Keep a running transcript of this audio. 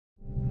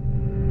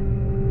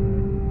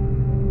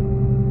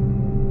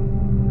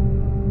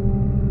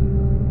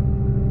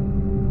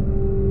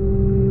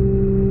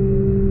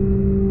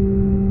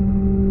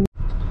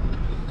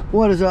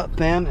What is up,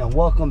 fam, and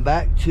welcome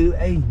back to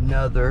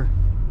another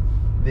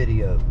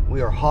video.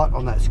 We are hot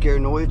on that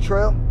Scareanoia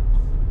trail,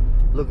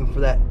 looking for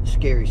that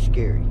scary.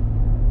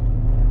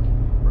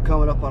 We're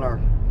coming up on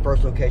our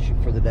first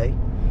location for the day.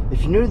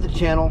 If you're new to the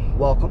channel,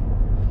 welcome.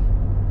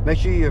 Make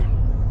sure you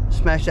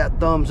smash that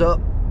thumbs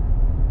up,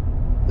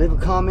 leave a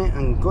comment,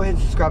 and go ahead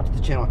and subscribe to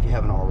the channel if you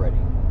haven't already.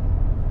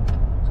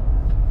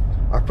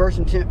 Our first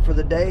intent for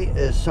the day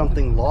is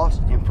something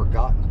lost and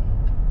forgotten.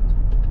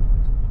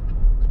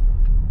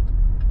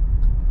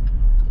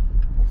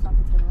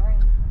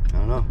 I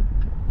don't know.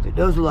 It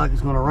does look like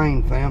it's going to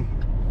rain, fam.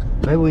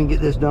 Maybe we can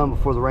get this done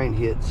before the rain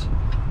hits.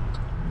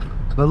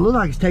 But it looks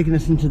like it's taking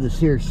us into this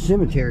here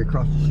cemetery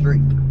across the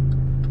street.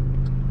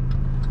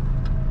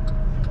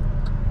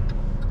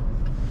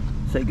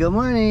 Say good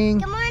morning.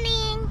 Good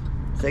morning.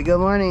 Say good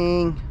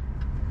morning.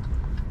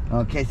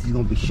 Oh, Casey's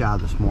going to be shy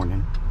this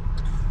morning.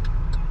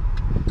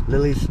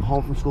 Lily's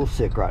home from school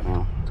sick right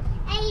now.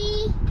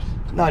 Hey.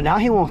 No, now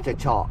he wants to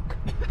talk.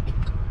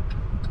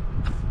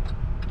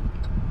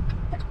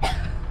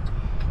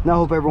 Now, I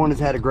hope everyone has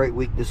had a great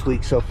week this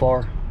week so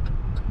far.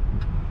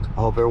 I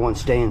hope everyone's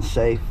staying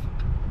safe.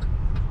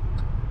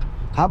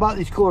 How about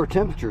these cooler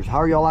temperatures? How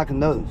are y'all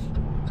liking those?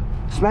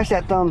 Smash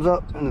that thumbs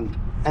up and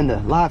the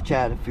live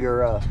chat if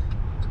you're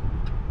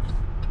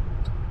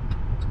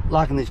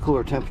liking these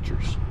cooler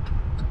temperatures.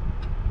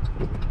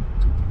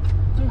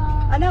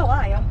 I know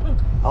I am.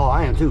 Oh,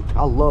 I am too.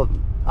 I love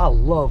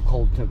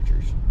cold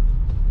temperatures.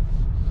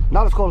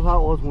 Not as cold as I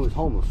was when we was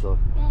homeless, so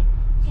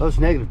those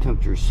negative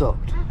temperatures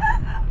sucked.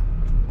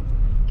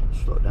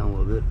 Slow it down a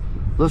little bit.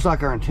 Looks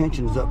like our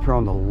intention is up here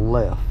on the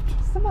left.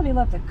 Somebody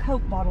left a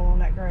Coke bottle on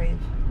that grave.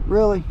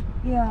 Really?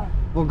 Yeah.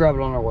 We'll grab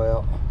it on our way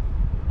out.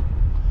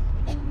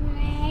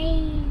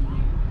 Alright,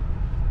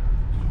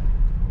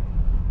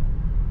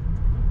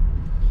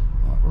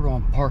 we're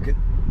going to park it.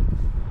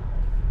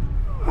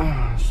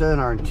 Saying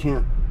our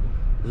intent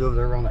is over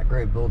there around that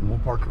grave building. We'll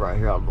park it right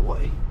here out of the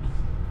way.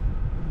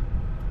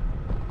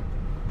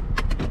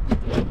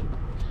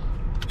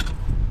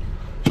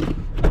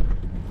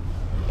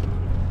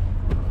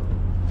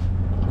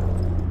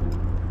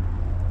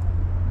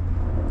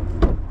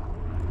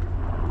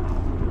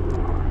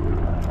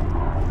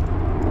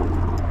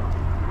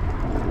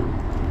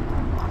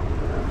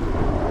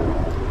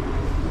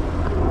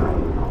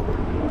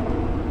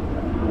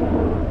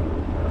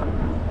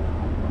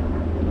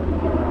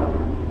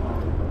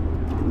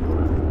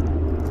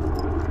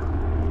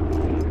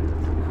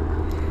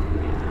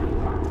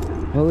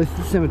 Well, at least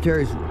the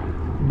cemetery's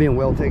being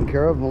well taken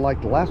care of,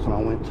 unlike the last one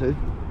I went to.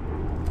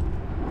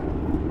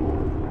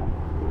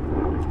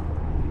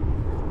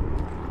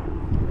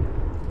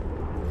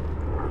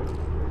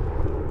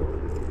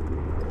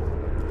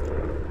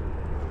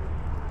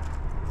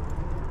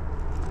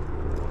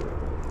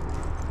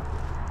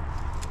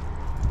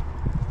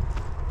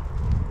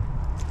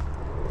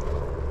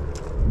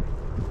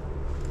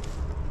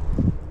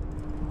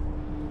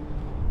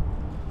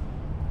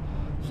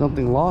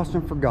 Something lost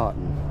and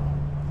forgotten.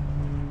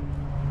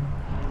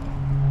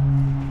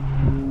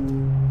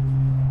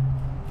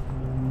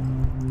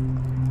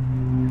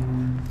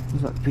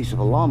 Looks like a piece of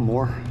a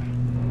lawnmower.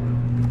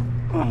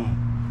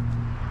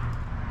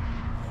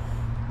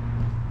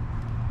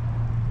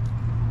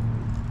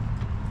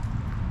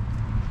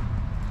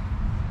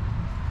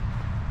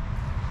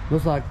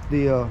 Looks like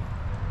the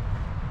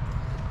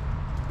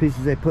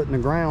pieces they put in the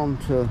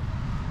ground to...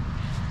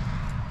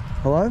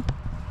 Hello?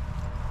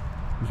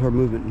 There's her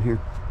movement in here.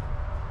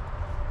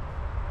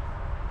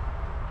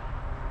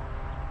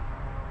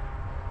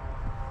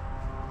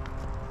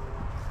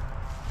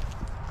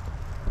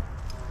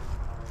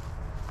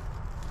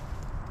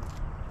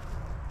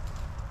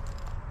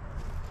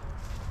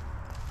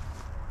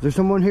 Is there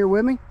someone here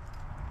with me?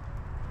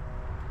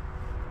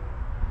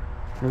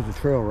 There's a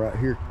trail right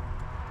here.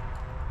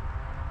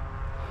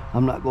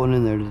 I'm not going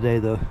in there today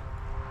though.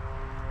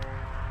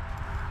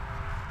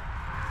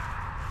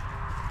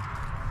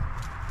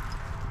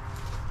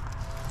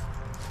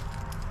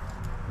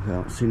 I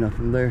don't see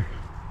nothing there.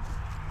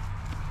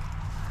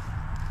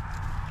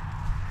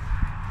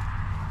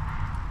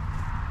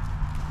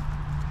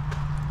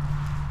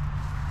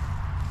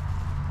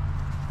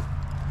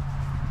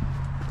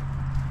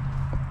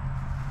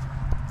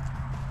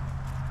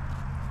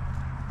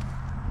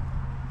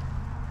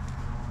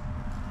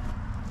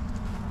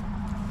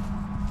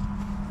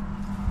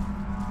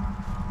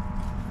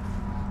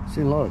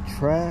 Seen a lot of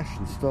trash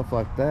and stuff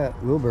like that,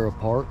 wheelbarrow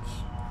parts.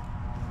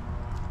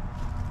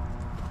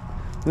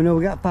 We know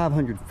we got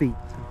 500 feet.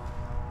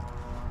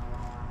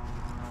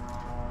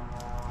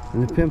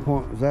 And the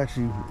pinpoint was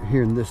actually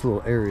here in this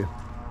little area.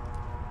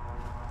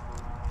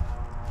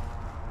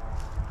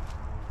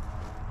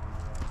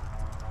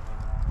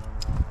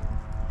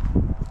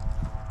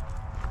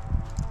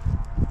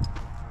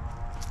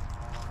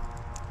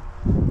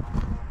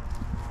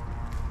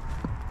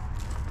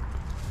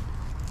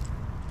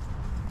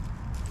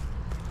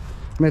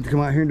 I'm going to have to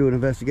come out here and do an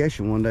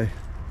investigation one day.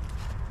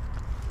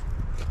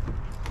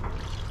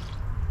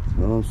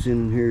 All I'm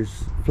seeing here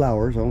is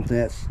flowers. I don't think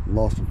that's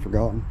lost and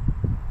forgotten.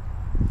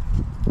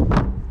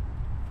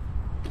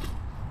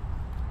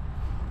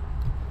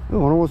 Oh, I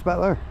wonder what's back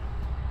there.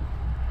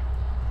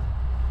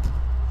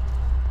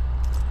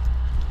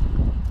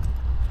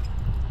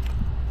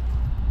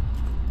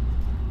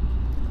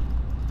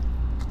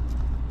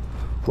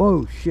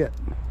 Whoa, shit.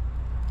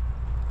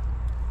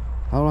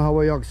 I don't know how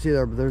well y'all can see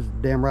there, but there's a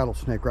damn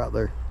rattlesnake right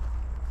there.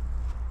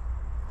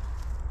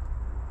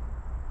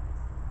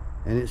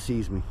 And it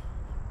sees me.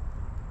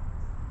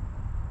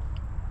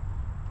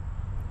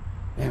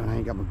 Damn, I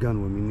ain't got my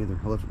gun with me neither.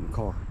 I left it in the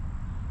car.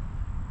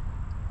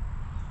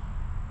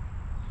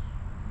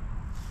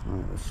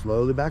 Alright, let's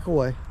slowly back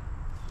away.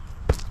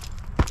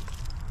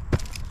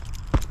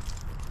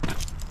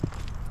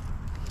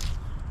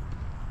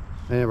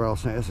 And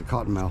rattlesnake, that's a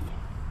cottonmouth.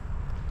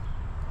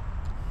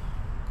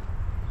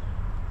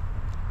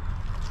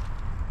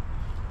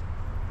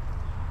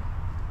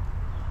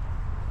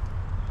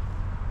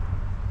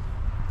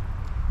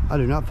 I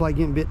do not feel like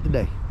getting bit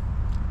today.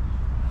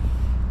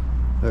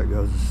 There it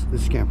goes.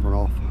 It's scampering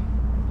off.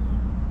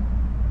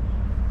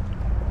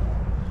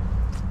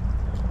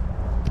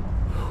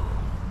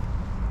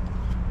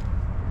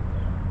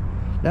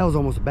 That was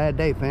almost a bad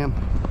day, fam.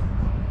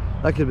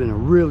 That could have been a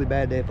really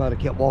bad day if I'd have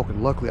kept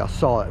walking. Luckily, I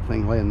saw that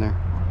thing laying there.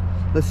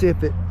 Let's see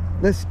if it...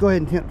 Let's go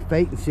ahead and tempt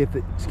fate and see if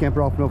it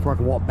scampered off enough where I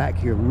can walk back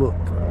here and look.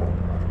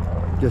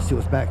 Just see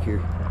what's back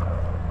here.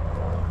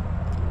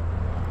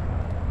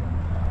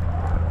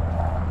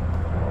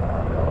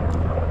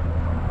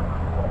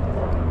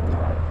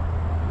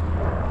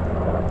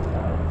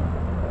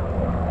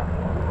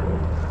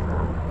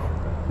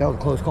 That was a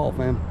close call,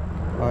 fam.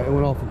 All right, it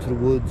went off into the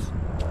woods.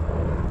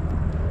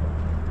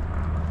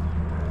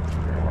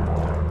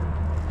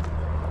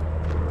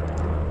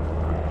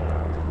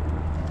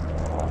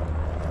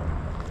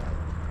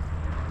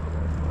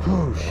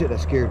 Oh shit, that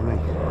scared me.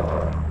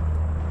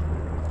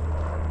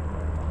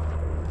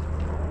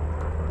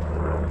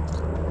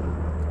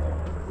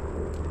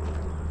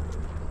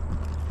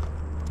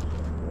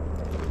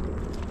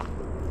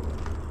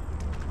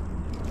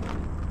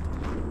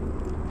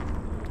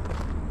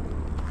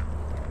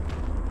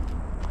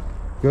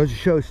 Goes to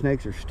show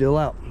snakes are still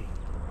out.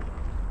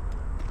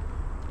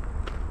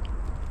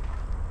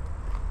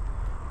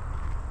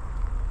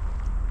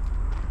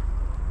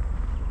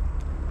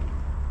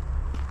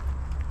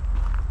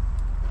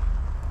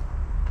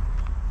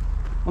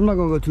 I'm not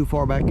gonna go too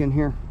far back in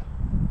here.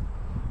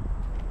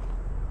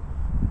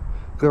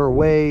 They were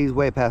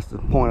way past the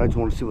point. I just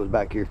want to see what's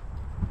back here.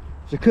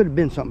 So there could have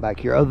been something back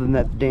here other than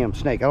that damn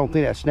snake. I don't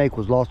think that snake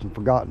was lost and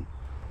forgotten.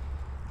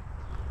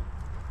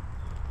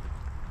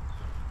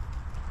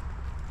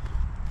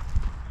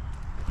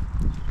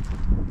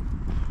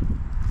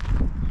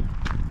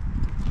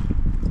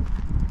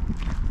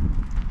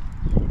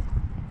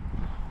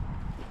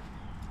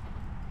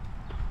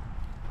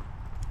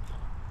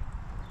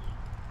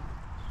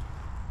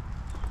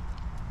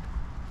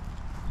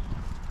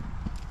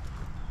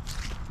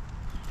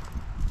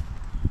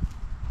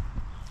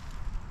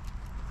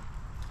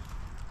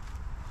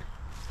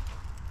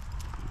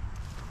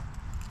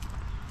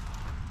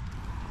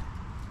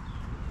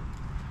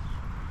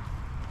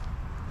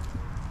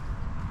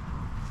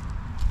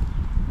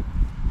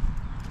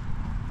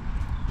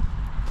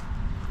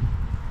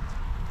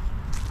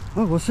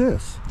 Oh, what's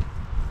this?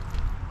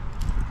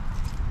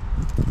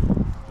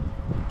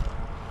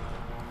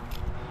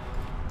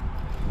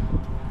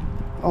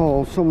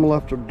 Oh, someone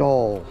left a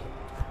doll.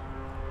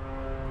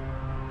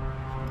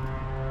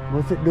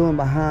 What's it doing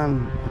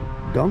behind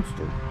the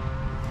dumpster?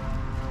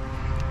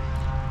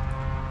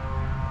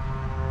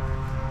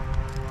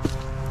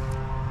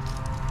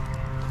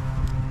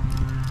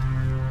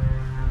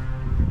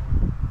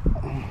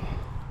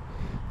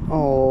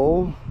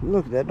 Oh,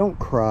 look at that. Don't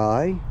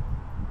cry.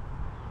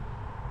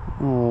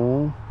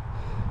 Oh,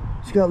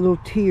 it's got little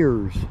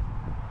tears.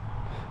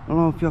 I don't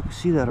know if y'all can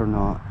see that or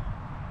not.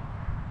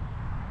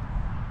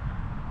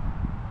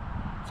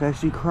 It's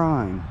actually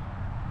crying.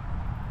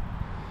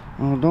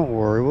 Oh, don't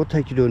worry. We'll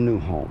take you to a new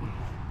home.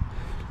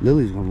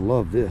 Lily's gonna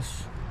love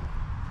this.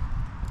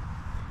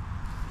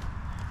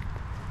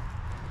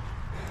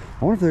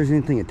 I wonder if there's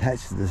anything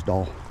attached to this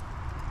doll.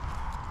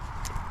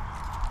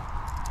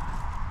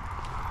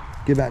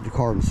 Get back to the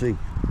car and see.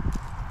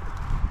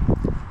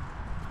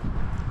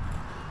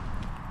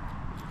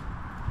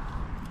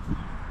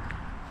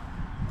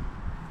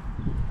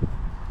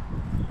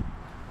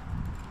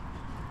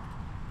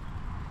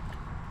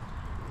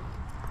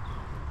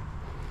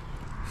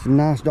 It's a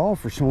nice doll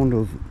for someone to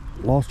have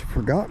lost or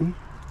forgotten.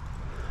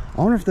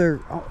 I wonder if they're...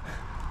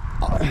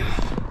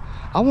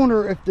 I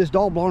wonder if this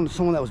doll belonged to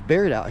someone that was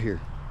buried out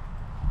here.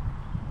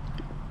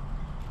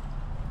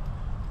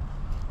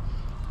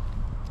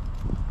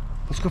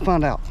 Let's go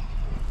find out.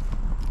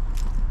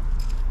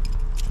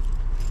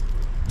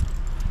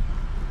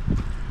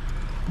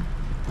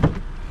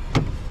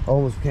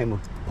 Almost became a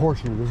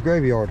portion of this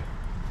graveyard.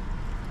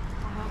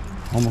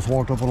 Almost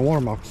walked up on a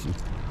water moccasin.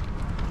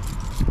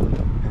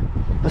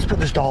 Let's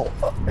put this doll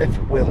up, if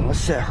it will. Let's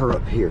set her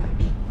up here.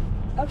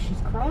 Oh, she's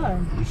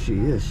crying. She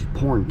is. She's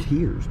pouring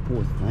tears.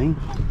 Poor thing.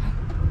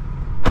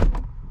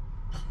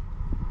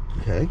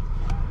 Okay.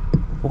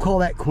 We'll call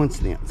that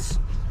coincidence.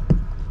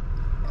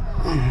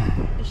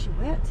 Is she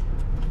wet?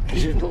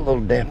 She's a little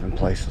damp in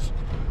places.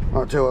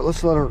 I'll tell you what,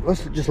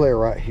 let's just lay her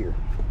right here.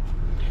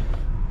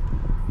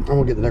 I'm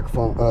gonna get the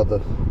microphone,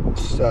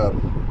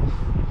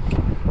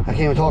 I can't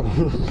even talk.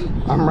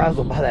 I'm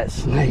razzled by that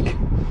snake.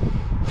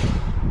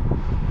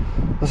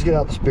 Let's get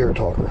out the spirit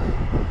talker.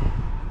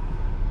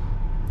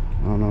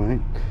 Oh no, it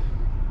ain't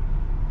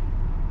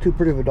too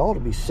pretty of a doll to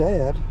be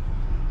sad.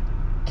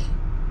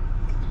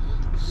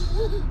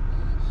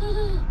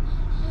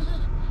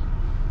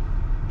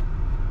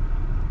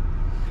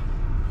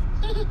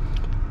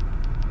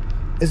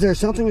 Is there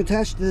something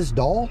attached to this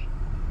doll?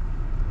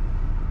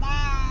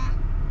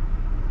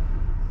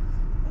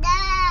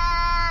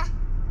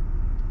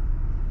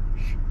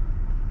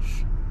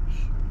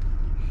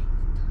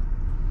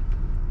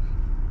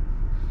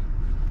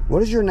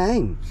 What is your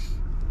name?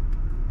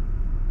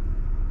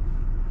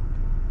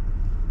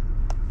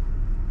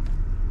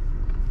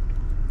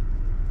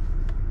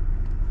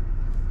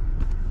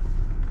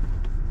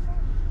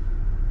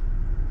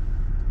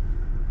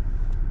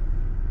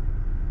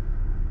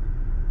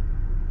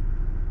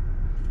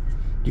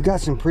 You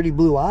got some pretty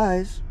blue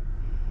eyes.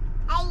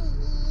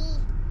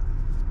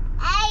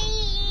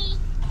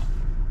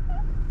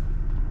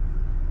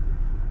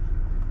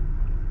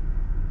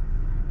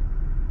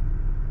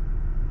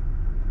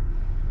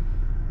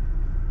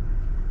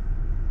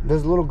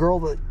 Does the little girl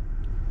that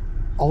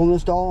owned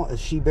this doll, is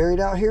she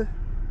buried out here?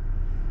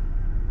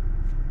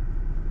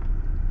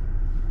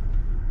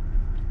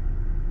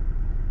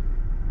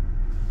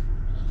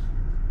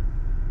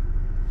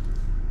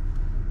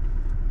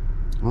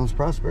 I'm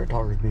surprised Spirit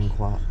Talker's being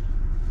quiet.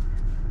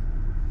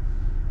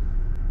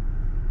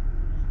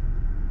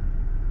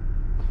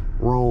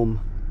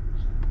 Rome.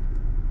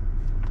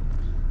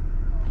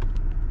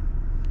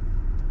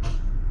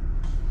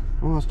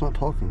 Oh, it's not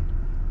talking.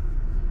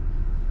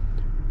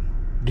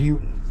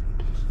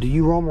 Do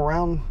you roam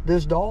around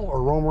this doll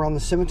or roam around the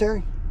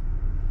cemetery?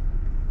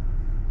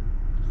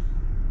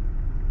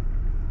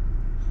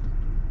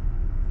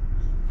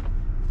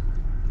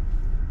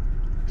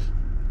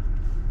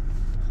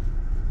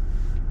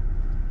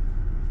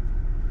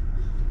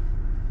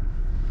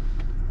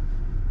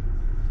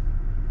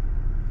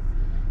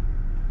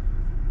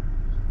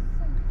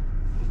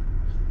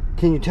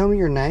 Can you tell me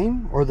your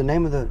name or the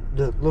name of the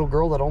little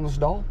girl that owned this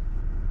doll?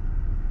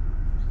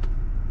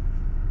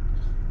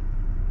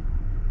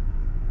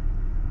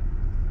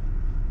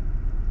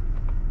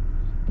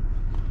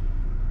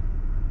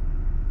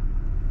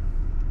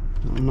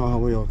 I don't know how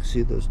we all can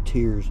see those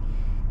tears.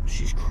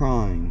 She's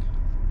crying.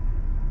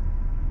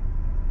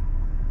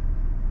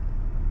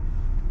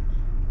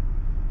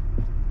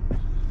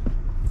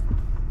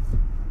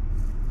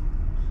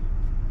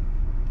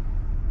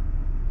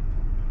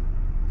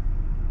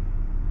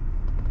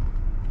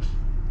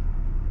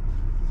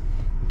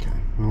 Okay,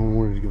 I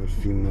wanted to give it a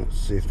few minutes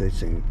to see if they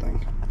see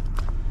anything.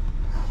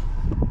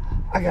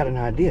 I got an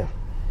idea.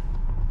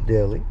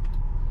 Dilly,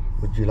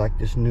 would you like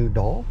this new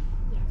doll?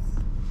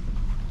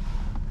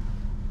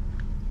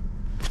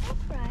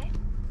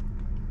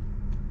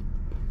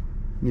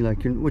 You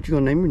like your, what you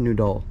gonna name your new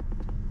doll?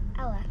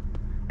 Ella.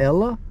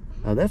 Ella?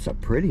 Oh, that's a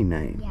pretty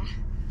name. Yeah.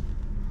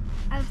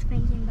 I was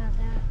thinking about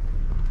that.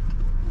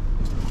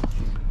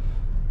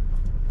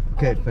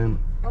 Okay, fam.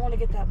 I want to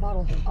get that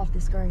bottle off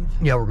this grave.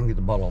 Yeah, we're gonna get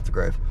the bottle off the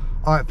grave.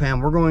 All right, fam,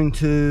 we're going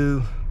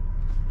to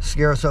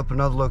scare us up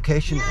another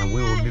location and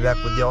we will be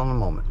back with y'all in a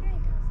moment.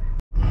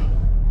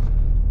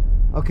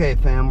 Okay,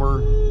 fam, we're,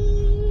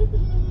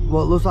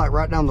 well, it looks like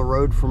right down the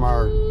road from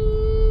our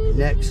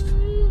next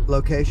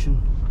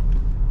location.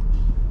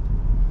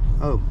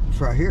 Oh, it's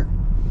right here.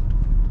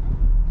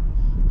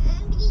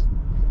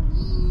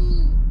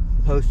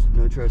 Post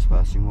no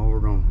trespassing. Well, we're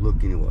gonna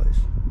look anyways.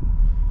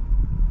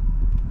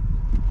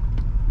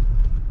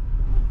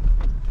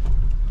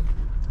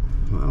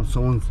 Well, looks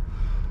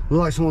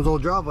like someone's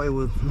old driveway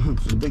with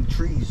some big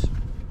trees.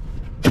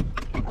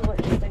 I'll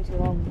let you stay too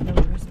long with no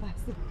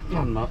trespassing.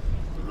 I'm not.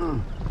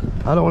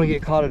 I don't want to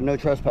get caught at no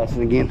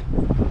trespassing again.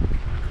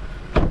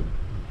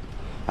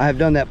 I have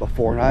done that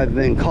before, and I've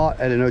been caught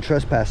at a no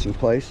trespassing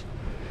place.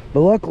 But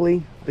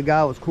luckily, the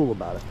guy was cool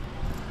about it.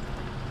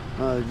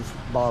 Just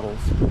bottles.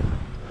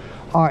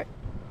 All right,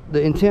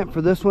 the intent for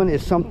this one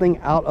is something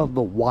out of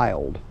the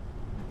wild.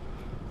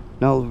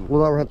 Now,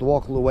 we'll ever have to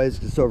walk a little ways,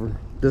 just over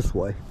this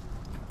way.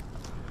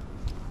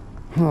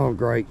 Oh,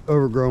 great,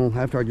 overgrown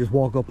after I just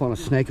walk up on a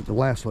snake at the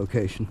last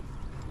location.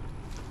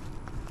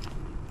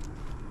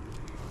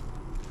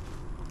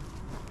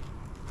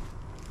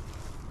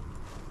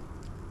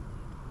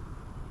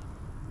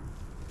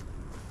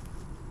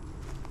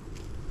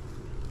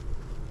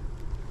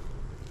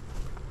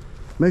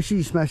 Make sure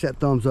you smash that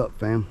thumbs up,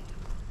 fam.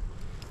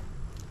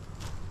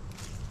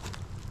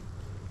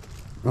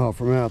 Oh,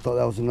 for a minute I thought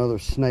that was another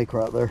snake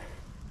right there.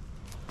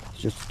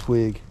 It's just a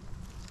twig.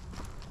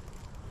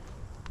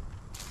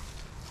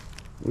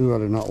 Ooh, I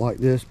do not like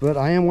this, but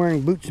I am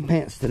wearing boots and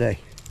pants today.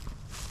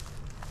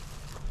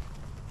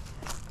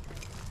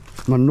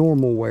 My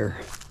normal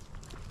wear.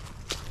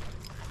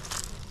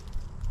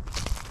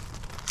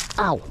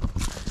 Ow!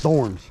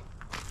 Thorns.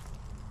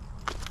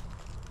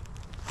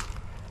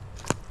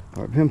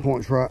 All right,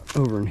 pinpoint's right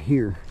over in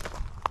here.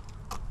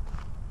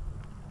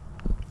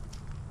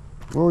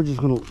 We're just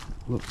gonna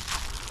look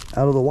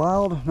out of the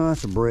wild. No,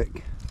 that's a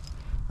brick.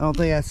 I don't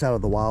think that's out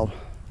of the wild.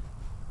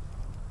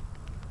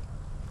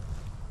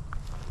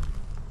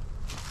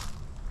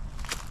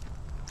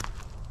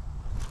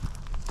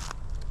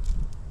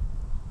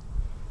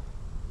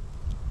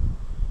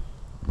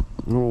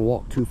 I don't want to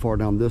walk too far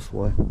down this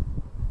way.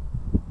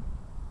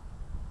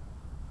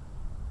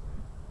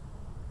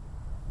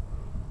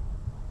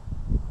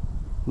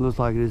 Looks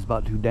like it is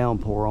about to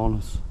downpour on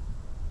us.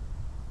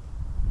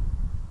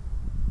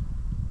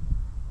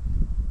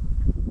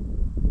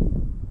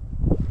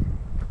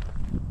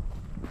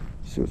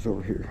 See what's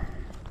over here.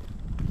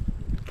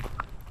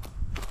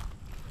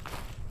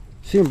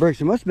 Seeing bricks.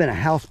 There must have been a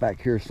house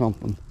back here or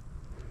something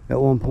at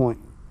one point.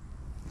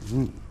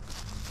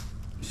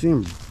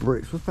 Seeing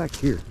bricks. What's back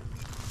here?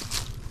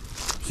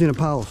 Seeing a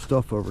pile of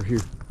stuff over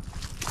here.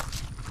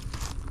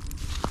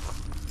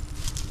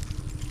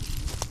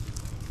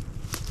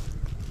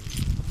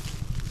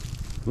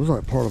 Looks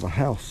like part of a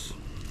house.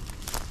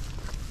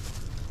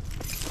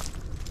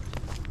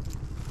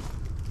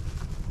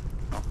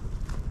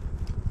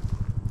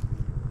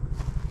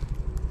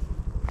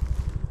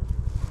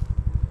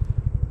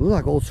 Looks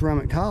like old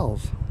ceramic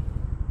tiles.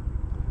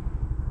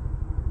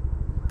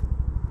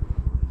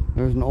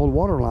 There's an old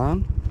water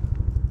line.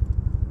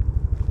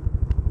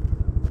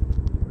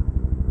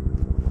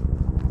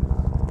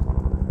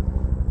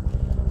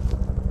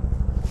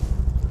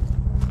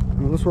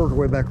 Well, let's work our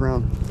way back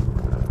around.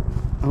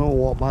 I don't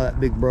walk by that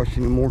big brush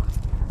anymore.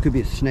 Could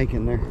be a snake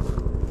in there.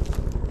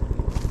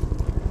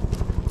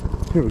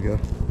 Here we go.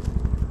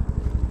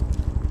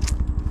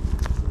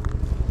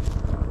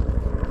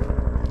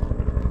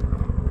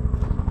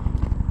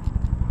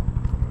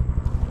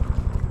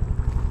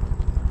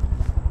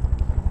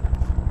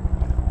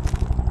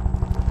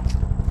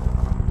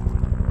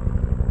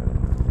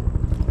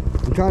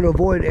 I'm trying to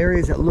avoid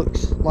areas that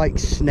looks like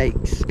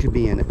snakes could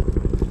be in it.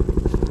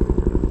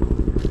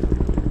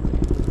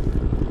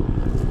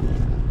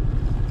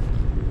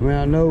 I mean,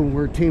 I know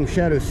we're Team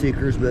Shadow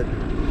Seekers, but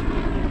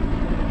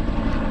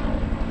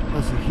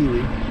that's a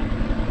Huey.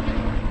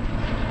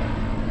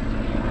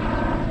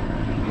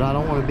 But I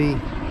don't want to be,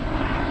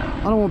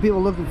 I don't want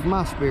people looking for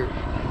my spirit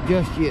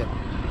just yet.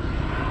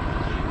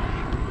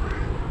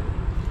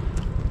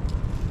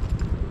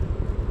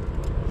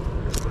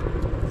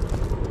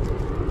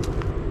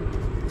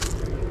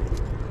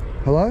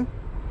 Hello?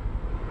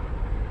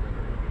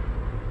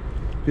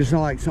 Just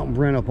not like something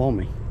ran up on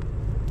me.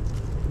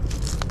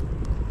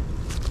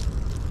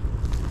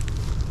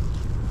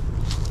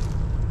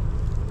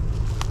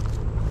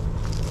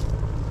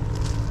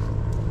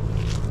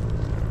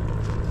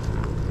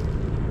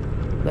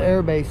 The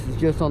air base is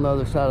just on the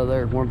other side of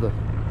there, one of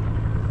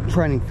the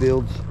training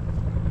fields.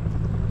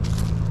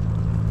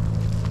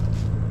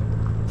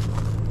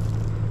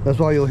 That's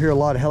why you'll hear a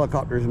lot of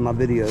helicopters in my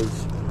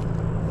videos.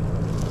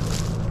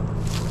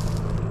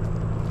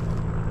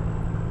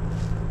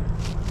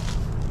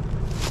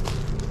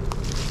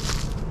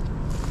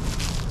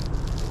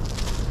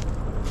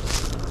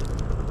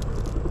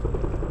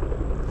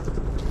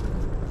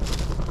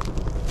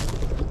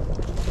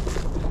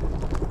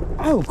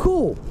 Oh,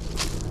 cool.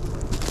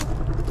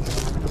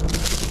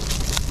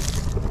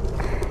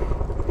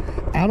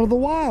 Out of the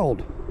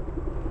wild.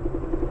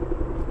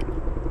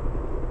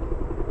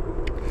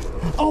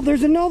 Oh,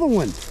 there's another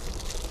one.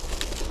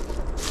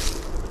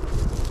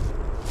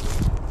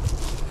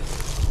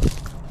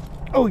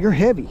 Oh, you're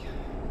heavy.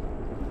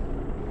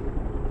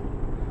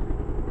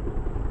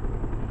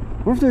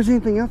 I wonder if there's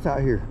anything else out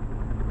here.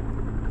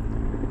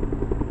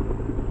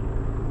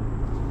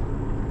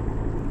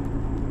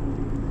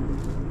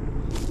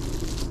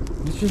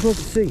 Let's just look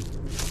to see.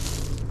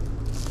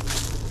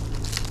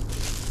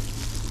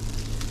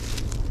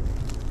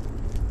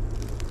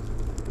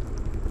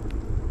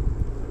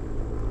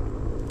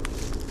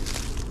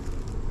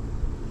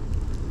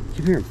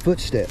 Keep hearing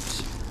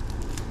footsteps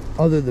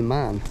other than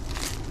mine.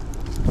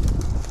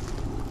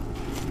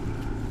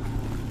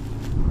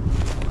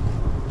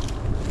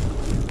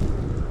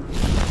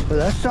 But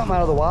that's something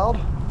out of the wild.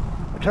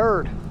 A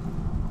turd.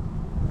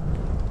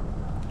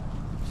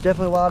 It's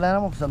definitely a wild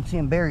animal because I'm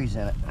seeing berries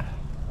in it.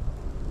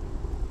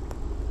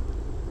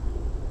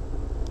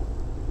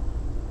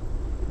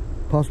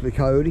 Possibly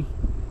coyote.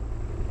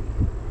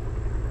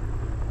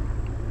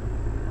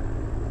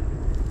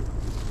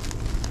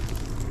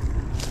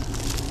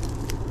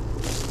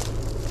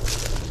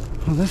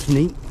 Oh, that's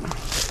neat.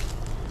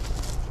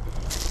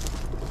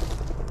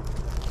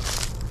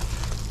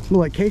 Look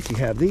like Casey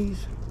have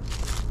these.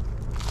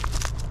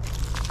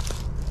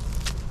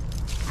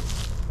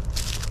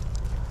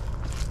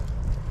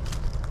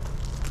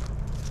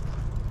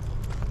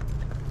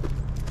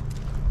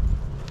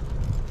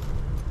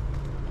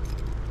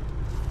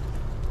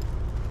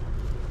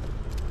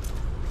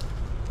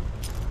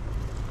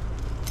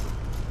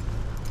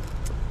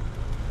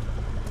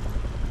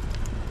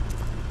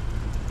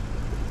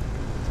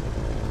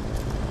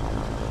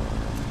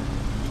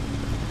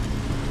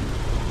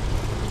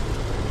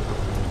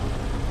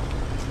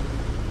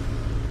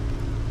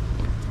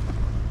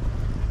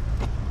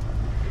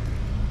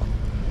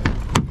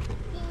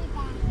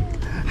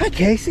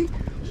 Casey.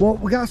 Well,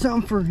 we got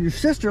something for your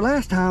sister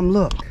last time.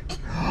 Look.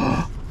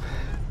 What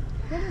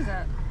is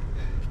that?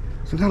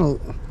 Some kind of,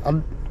 I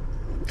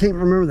can't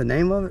remember the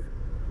name of it.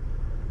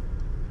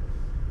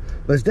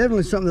 But it's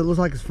definitely something that looks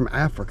like it's from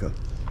Africa.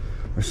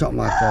 Or something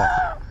like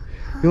that.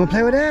 You want to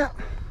play with that?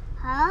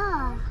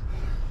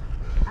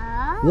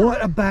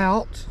 What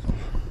about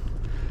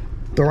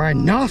the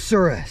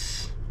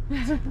rhinoceros?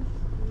 That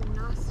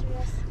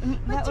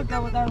would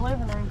go with our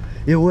living room.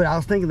 It would. I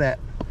was thinking that.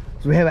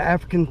 So we have an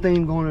African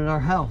theme going in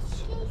our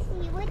house.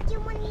 Casey, what do you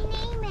want to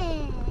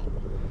name it?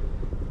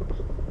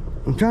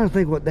 I'm trying to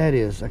think what that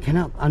is.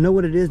 I know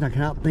what it is and I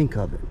cannot think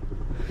of it.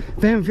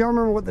 Fam, if y'all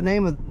remember what the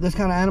name of this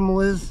kind of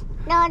animal is,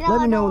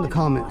 let me know in the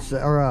comments,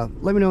 or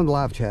let me know in the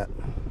live chat,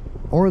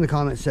 or in the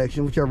comments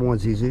section, whichever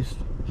one's easiest.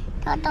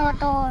 What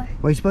are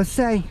you supposed to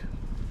say?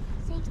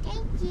 Say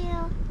thank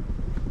you.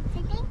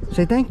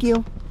 Say thank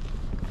you.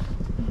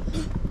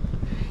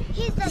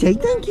 Say thank you. Say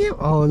thank you.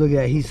 Oh, look at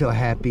that. He's so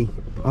happy.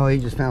 Oh, he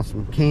just found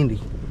some candy.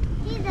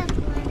 He's just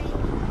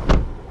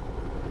learning.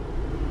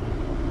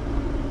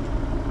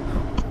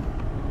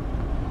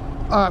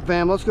 All right,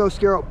 fam, let's go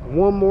scare up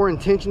one more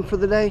intention for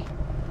the day,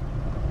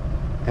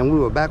 and we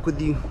will be back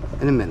with you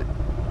in a minute.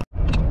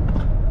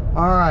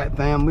 All right,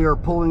 fam, we are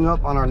pulling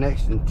up on our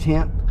next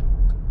intent.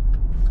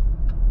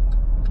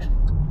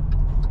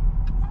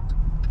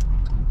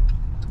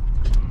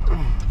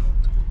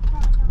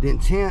 The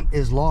intent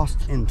is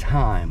lost in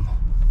time.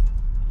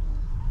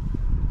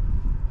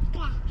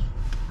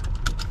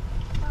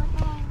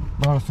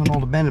 Brought us to an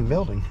old abandoned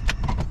building.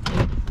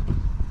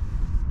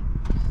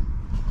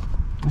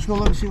 Let's go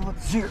look and see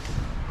what's here.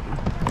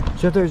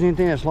 See if there's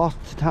anything that's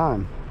lost to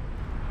time.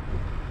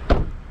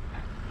 I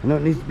know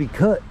it needs to be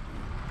cut.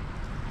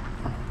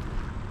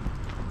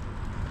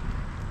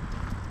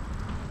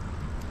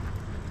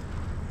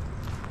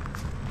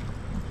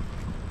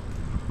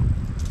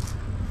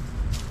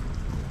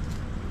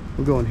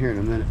 We'll go in here in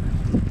a minute.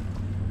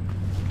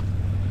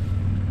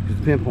 Because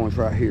the pinpoint's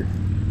right here.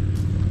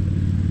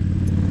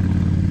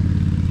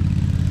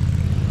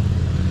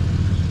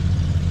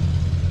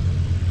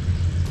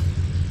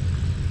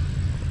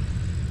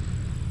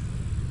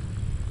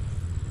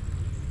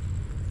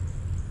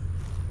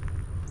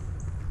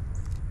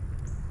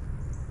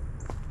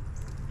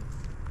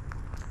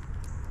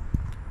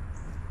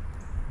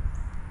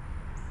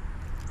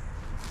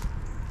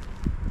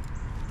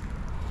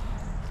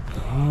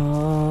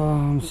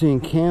 I'm seeing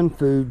canned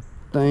food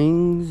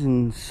things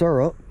and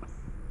syrup,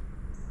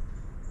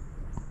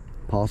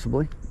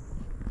 possibly.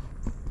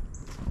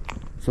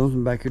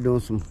 Someone's back here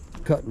doing some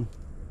cutting.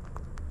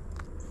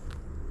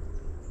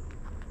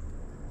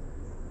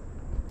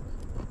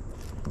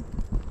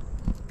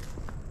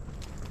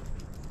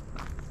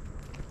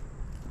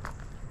 I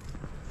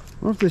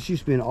wonder if this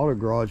used to be an auto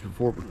garage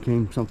before it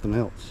became something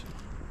else.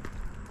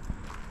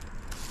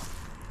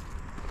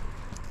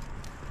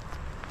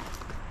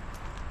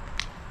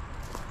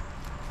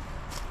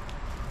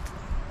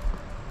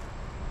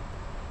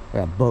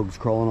 I got bugs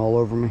crawling all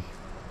over me.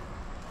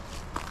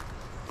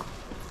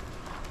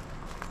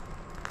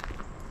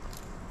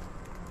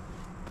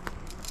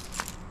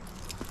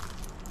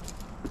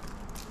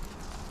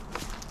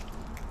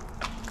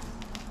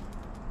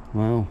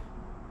 Wow.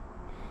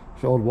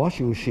 It's an old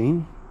washing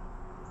machine.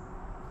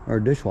 Or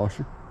a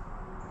dishwasher.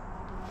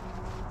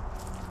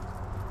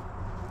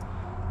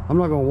 I'm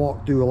not going to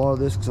walk through a lot of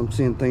this because I'm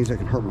seeing things that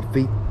can hurt my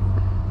feet.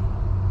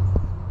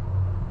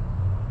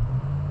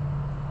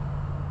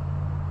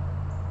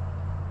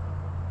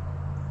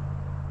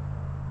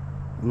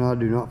 No, I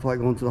do not feel like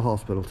going to the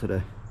hospital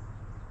today.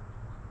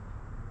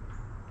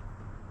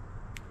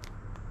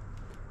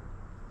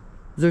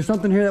 Is there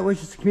something here that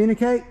wishes to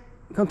communicate?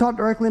 Come talk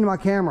directly into my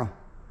camera.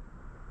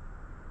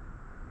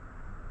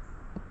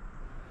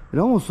 It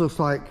almost looks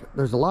like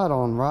there's a light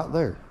on right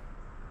there.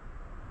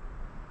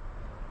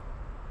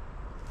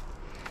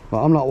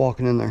 Well, I'm not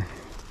walking in there.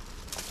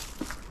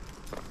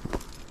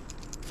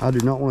 I do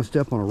not want to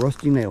step on a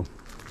rusty nail.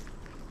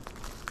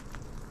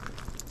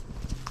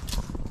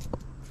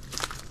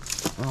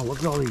 Oh, look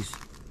at all these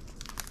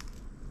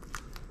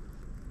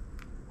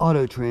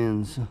auto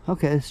trends.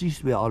 Okay, this used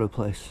to be an auto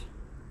place.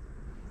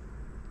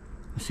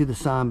 I see the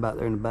sign back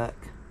there in the back.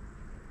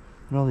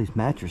 And all these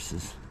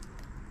mattresses.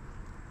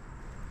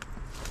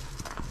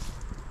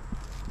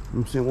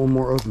 I'm seeing one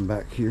more open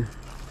back here.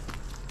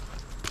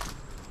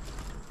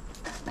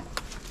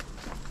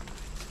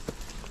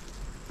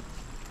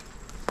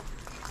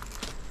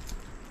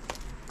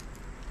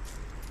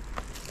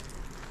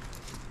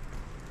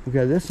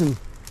 Okay, this one.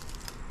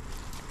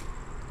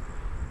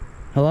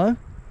 Hello?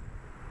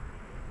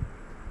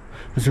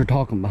 Let's start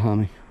talking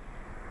behind me.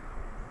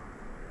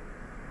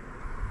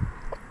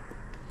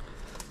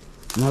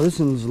 Now this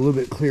one's a little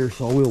bit clear,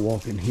 so I will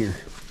walk in here.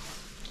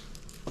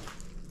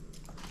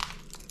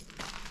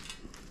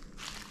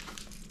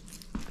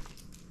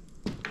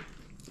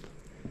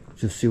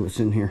 Just see what's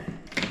in here.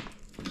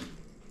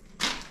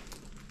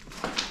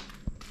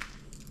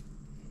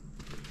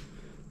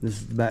 This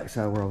is the back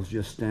side where I was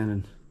just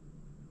standing.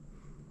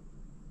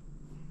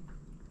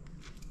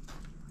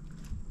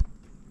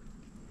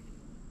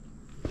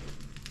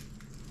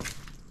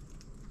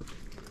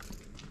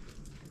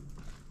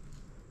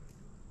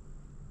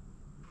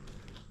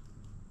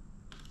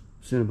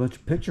 Seeing a bunch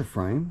of picture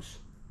frames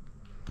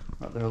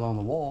right there along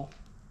the wall.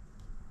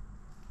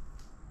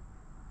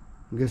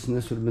 I'm guessing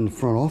this would have been the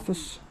front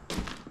office.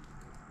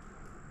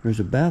 There's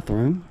a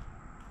bathroom.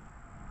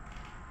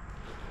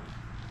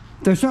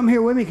 If there's something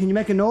here with me, can you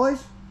make a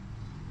noise?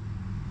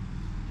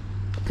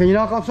 Can you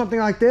knock on something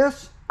like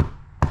this?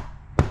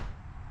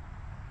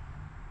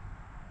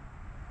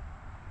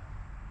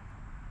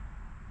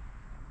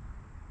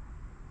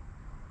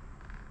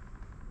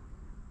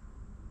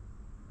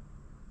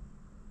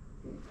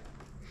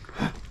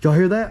 Did y'all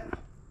hear that?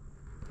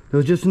 It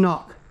was just a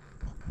knock.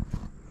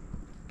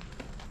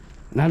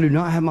 And I do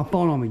not have my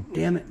phone on me,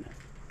 damn it.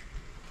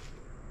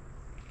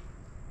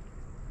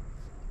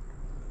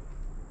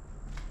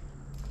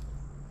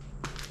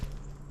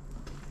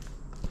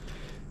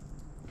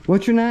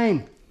 What's your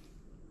name?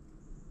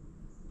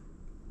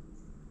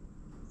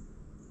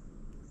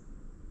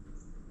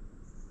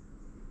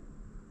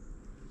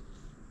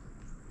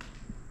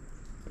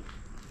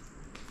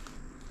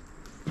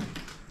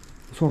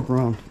 Let's walk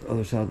around the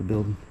other side of the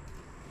building.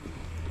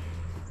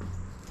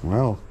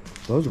 Wow,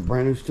 those are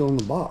brand new, still in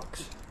the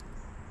box.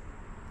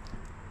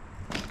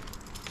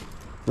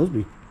 Those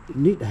would be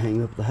neat to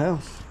hang up at the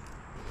house,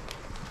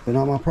 but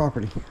not my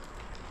property.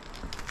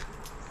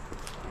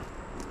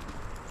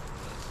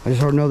 I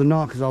just heard another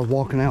knock as I was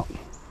walking out.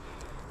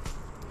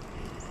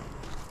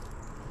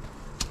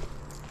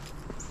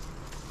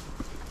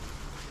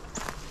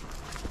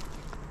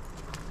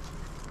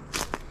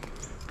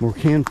 More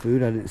canned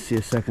food I didn't see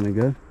a second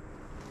ago.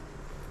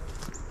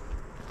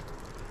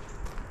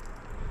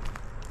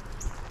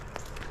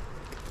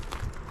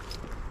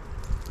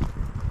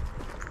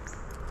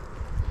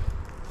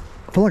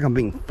 I feel like I'm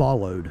being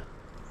followed.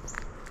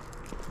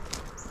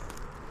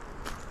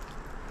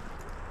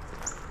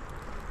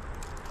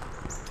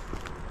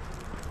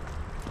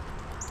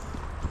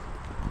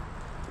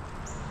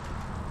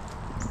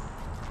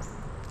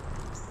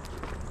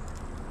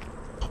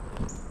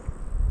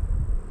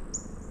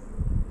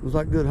 Looks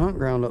like good hunt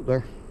ground up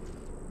there.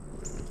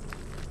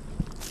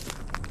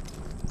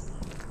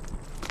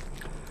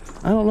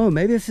 I don't know,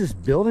 maybe it's this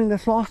building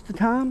that's lost to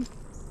time?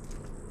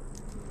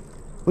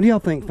 What do y'all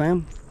think,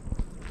 fam?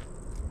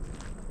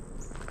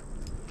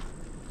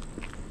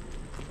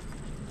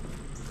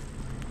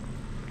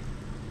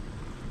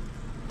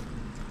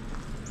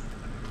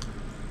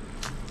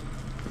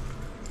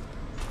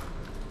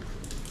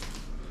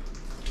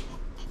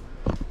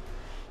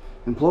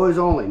 Employees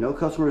only, no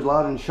customers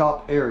allowed in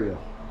shop area.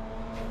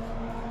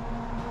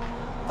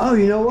 Oh,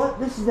 you know what?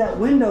 This is that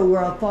window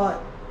where I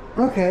thought,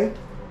 okay,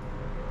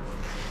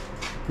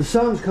 the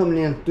sun's coming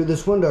in through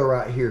this window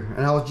right here,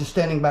 and I was just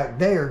standing back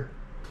there.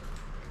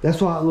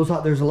 That's why it looks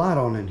like there's a light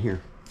on in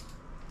here.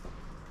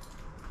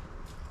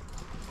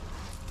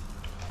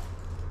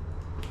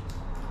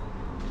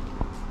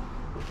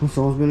 Well,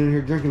 someone's been in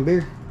here drinking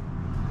beer.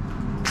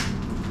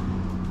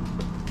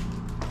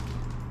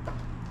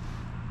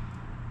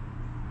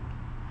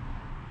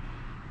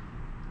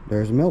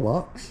 There's a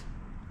mailbox.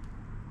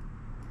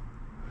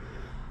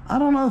 I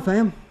don't know,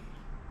 fam.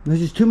 There's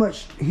just too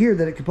much here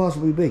that it could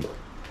possibly be.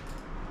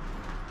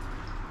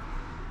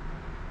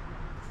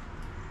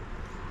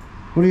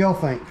 What do y'all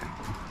think?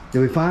 Did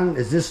we find,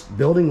 is this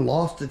building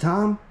lost to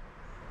time?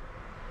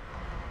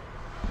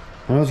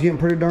 I know it's getting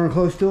pretty darn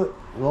close to it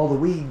with all the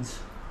weeds.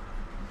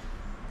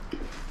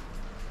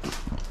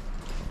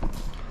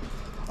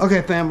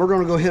 Okay, fam, we're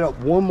gonna go hit up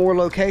one more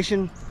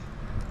location,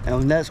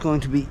 and that's going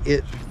to be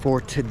it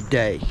for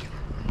today.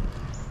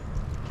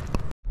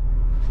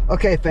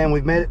 Okay, fam,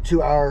 we've made it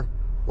to our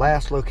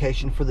last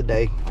location for the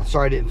day.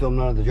 Sorry I didn't film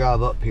none of the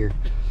drive up here.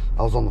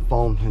 I was on the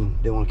phone and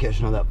didn't want to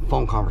catch none of that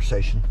phone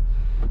conversation.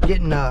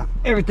 Getting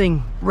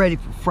everything ready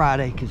for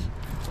Friday, because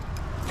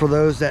for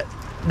those that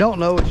don't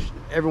know, which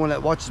everyone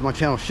that watches my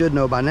channel should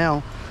know by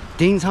now,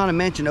 Dean's Haunted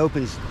Mansion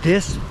opens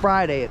this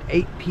Friday at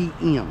 8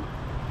 p.m.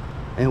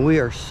 and we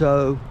are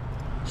so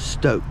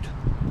stoked.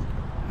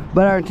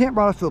 But our intent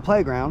brought us to a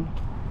playground,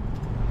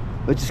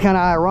 which is kind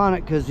of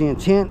ironic because the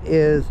intent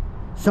is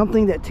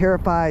something that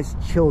terrifies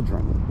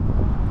children.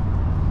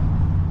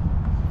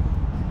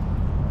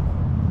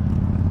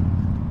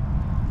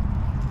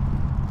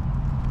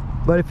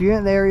 But if you're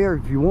in the area, or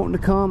if you're wanting to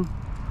come,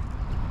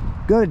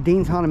 go to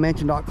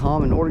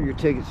deanshauntedmansion.com and order your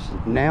tickets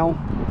now.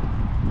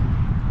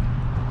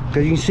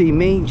 Because you can see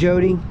me,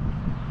 Jody,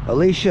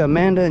 Alicia,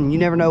 Amanda, and you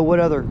never know what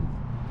other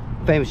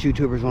famous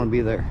YouTubers want to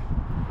be there.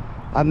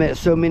 I've met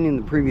so many in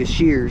the previous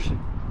years.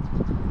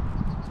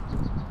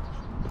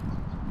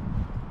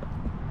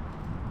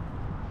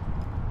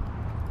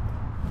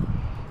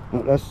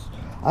 No,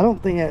 I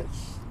don't think that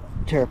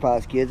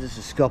terrifies kids. It's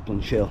a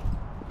scuppling shell.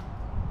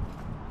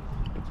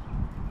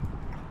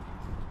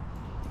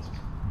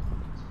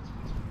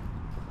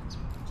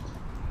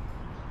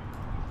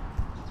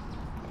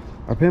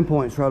 Our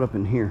pinpoint's right up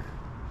in here.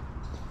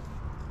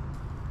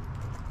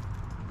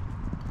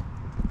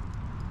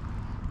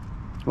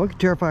 What could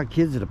terrify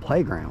kids at a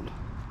playground?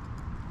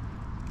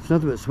 It's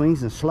nothing but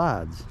swings and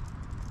slides.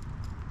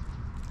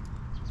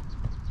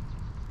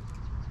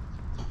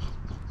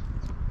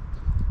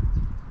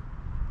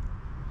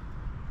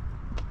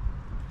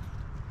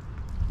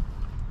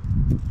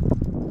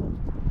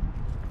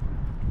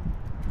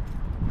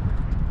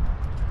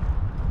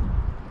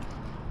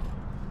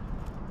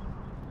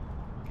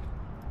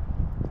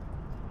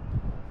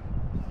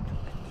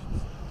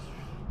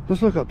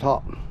 Let's look up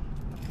top.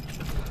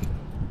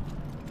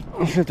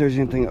 Let's see if there's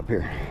anything up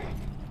here.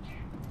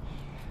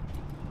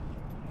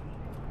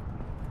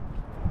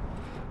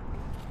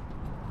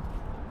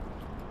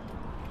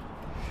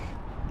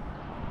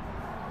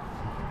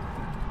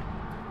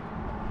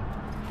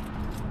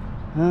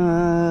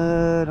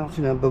 Don't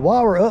see nothing. But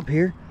while we're up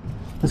here,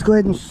 let's go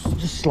ahead and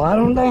just slide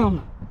on down.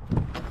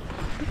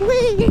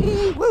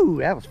 Whee! Woo!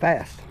 That was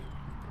fast.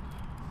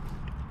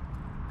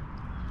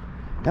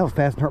 That was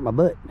fast and hurt my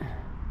butt.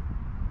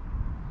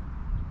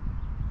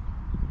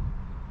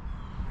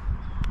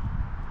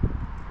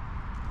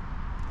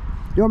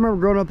 Y'all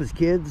remember growing up as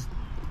kids?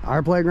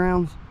 Our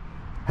playgrounds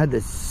had the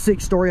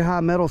 6-story high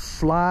metal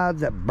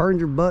slides that burned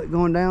your butt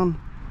going down.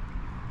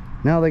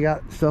 Now they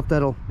got stuff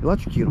that'll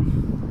electrocute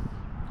them.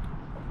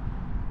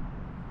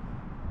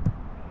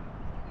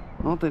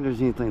 I don't think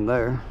there's anything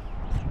there.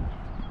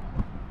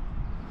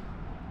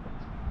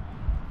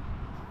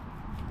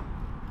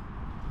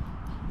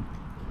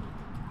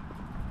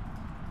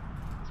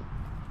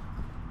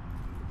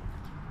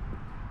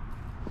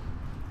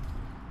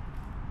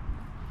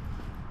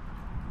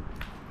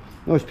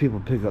 Most people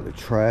pick up the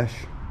trash.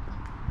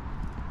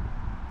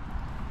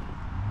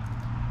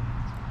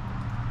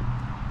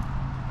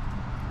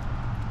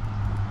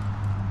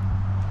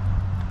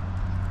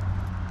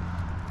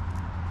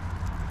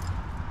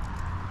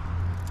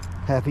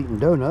 Half-eaten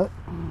donut.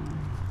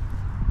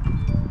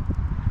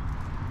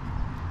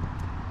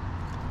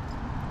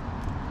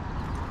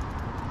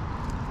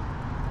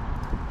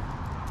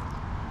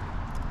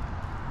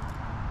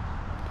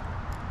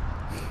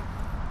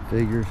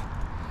 Figures.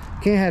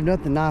 Can't have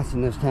nothing nice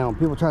in this town.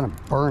 People trying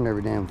to burn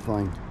every damn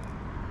thing.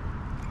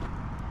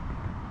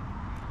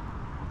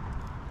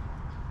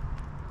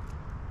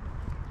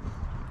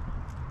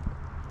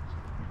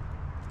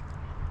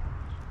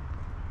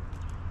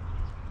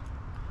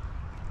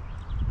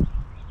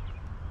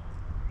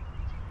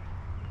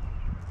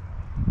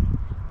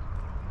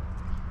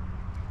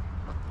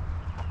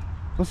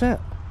 What's that?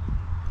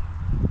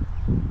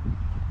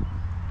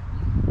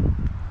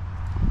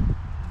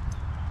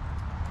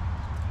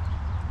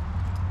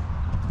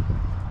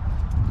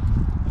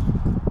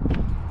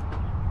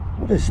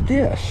 What is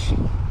this?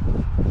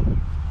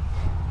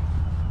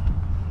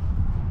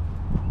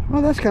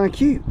 Oh, that's kind of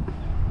cute.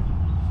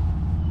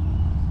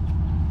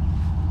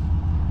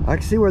 I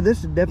can see where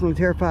this would definitely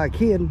terrify a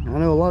kid. I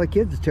know a lot of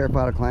kids are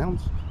terrified of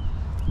clowns.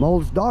 My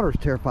oldest daughter's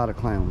terrified of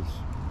clowns.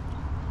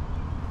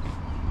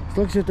 Let's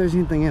look see if there's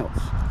anything else.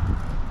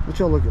 Let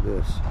y'all look at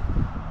this.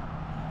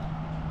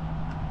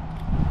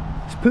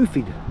 It's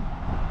poofied.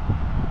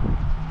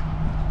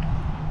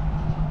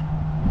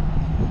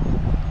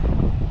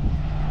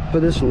 Put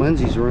this in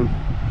Lindsay's room.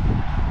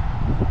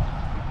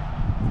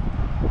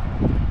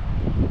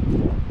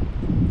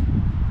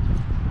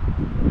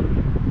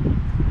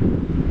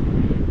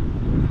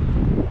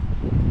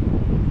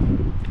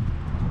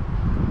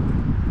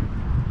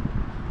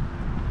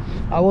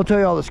 I will tell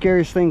you all the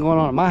scariest thing going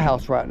on at my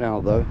house right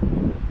now, though.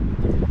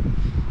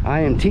 I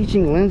am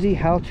teaching Lindsay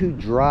how to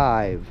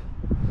drive.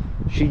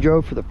 She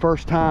drove for the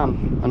first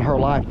time in her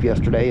life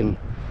yesterday, and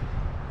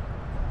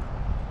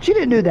she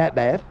didn't do that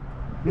bad.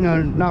 You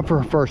know, not for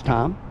her first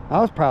time. I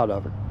was proud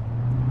of her.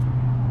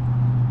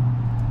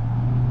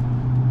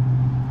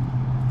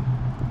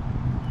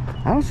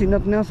 I don't see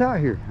nothing else out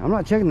here. I'm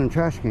not checking them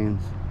trash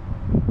cans.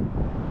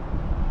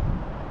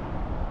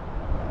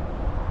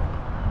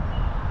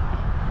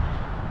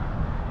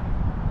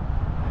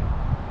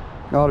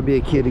 I ought to be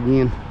a kid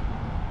again.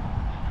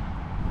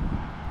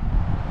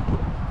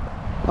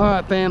 All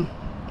right, fam.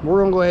 We're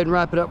gonna go ahead and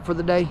wrap it up for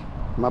the day.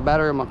 My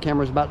battery on my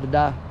camera's about to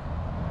die.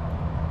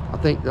 I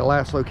think the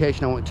last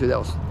location I went to that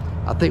was,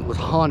 I think, was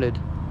haunted,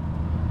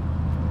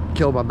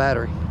 killed my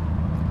battery.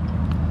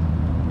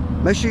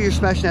 Make sure you're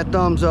smashing that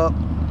thumbs up.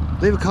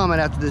 Leave a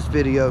comment after this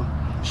video.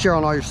 Share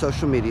on all your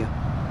social media.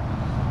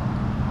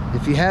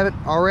 If you haven't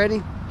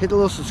already, hit the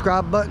little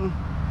subscribe button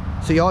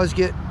so you always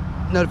get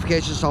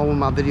notifications on when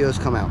my videos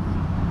come out.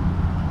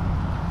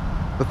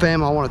 But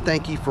fam, I want to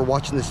thank you for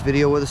watching this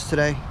video with us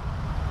today.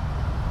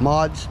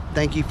 Mods,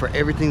 thank you for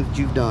everything that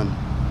you've done.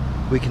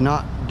 We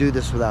cannot do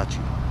this without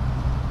you.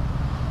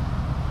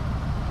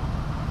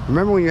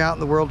 Remember, when you're out in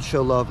the world, to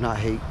show love, not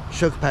hate.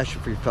 Show compassion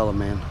for your fellow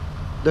man.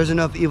 There's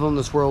enough evil in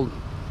this world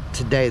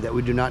today that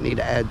we do not need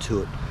to add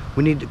to it.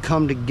 We need to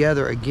come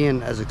together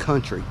again as a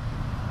country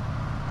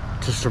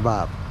to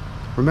survive.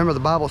 Remember, the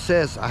Bible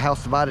says, a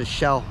house divided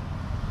shall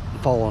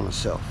fall on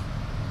itself.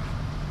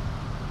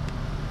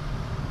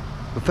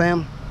 But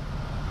fam,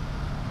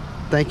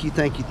 thank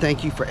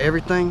you for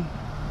everything.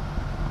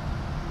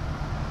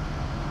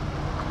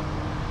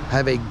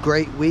 Have a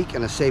great week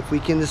and a safe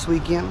weekend this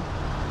weekend.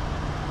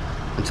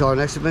 Until our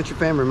next adventure,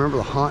 fam, remember,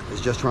 the haunt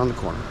is just around the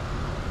corner.